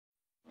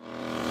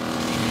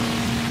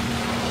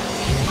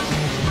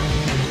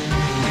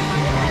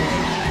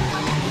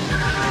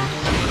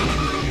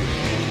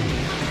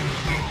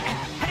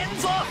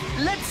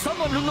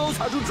Someone who knows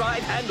how to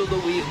drive handle the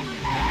wheel.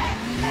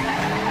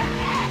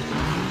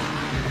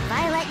 If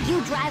I let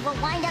you drive, we'll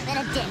wind up in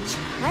a ditch.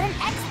 Let an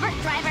expert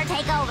driver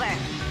take over.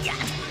 Yeah,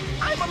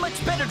 I'm a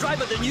much better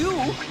driver than you.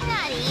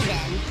 Not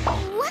even.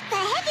 What the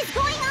heck is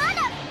going on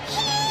up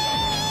here?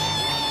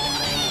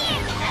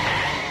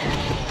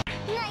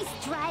 Nice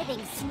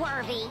driving,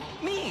 Swervy.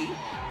 Me?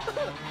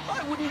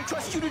 I wouldn't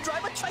trust you to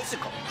drive a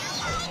tricycle.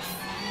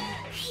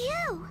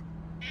 Phew.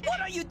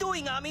 What are you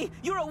doing, Ami?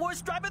 You're a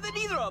worse driver than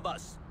either of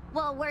us.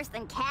 Well, worse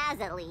than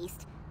Kaz, at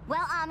least.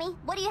 Well, Ami,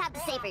 what do you have to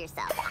say for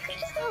yourself?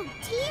 Oh,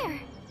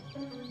 dear.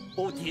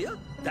 Oh, dear?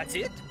 That's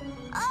it?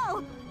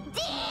 Oh,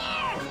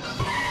 dear!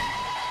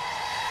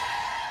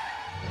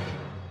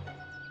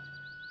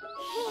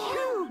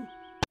 Phew.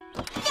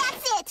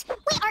 That's it!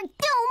 We are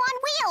doom on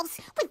wheels!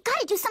 We've got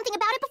to do something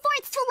about it before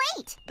it's too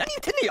late!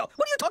 Antonio,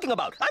 what are you talking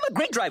about? I'm a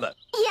great driver.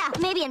 Yeah,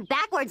 maybe in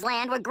backwards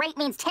land where great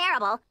means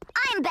terrible.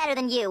 I'm better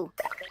than you.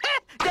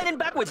 Then in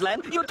backwards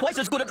land, you're twice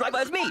as good a driver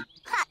as me.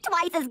 Ha,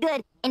 twice as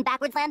good. In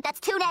backwards land,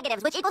 that's 2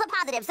 negatives, which equals a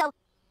positive, so...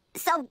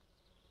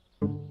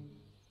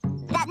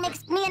 That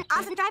makes me an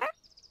awesome driver?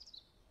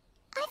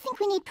 I think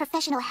we need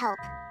professional help.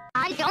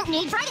 I don't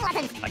need driving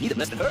lessons! I need them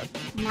less than her.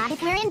 Not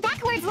if we're in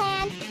backwards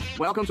land!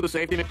 Welcome to the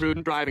Safety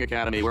McPrudent Driving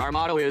Academy, where our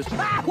motto is...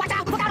 Ah, watch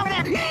out! Look out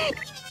over there!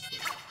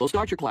 We'll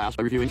start your class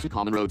by reviewing some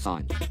common road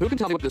signs. Who can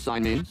tell me what this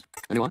sign means?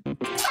 Anyone?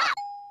 Stop!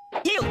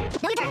 Yield!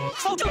 No return!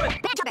 Slow children!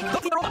 Bad children! Go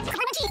for the robot!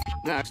 Suffering cheese!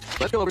 Next,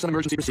 let's go over some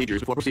emergency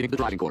procedures before proceeding to the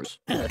driving course.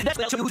 That's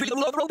where I'll show you who's really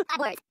below the road.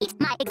 Backwards. It's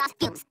my exhaust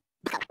fumes.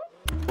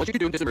 What should you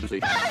do in this emergency?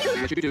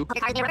 What should you do? Put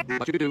your car in the order.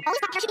 What should you do? Always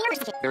stop parachuting in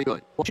emergency. Very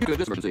good. What should you do in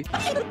this emergency?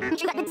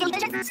 You got good silly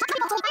vision. Stop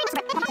people totally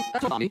fine.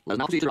 That's all, Tommy. Let us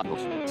now proceed to the driving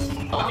course.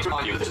 Allow me to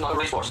remind you that this is not a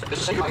race course. This is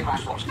a safe driving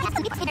crash course. Have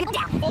some people say they're going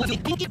down. Oh, it's me.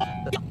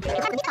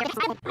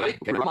 Ready?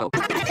 Okay, ready, go.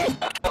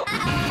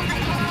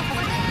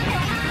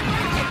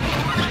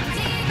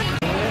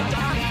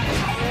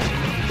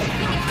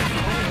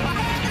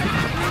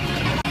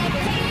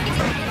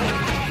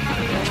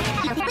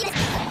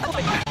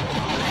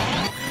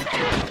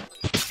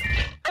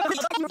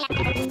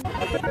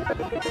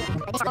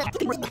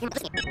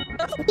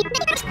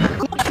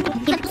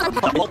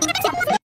 Oh,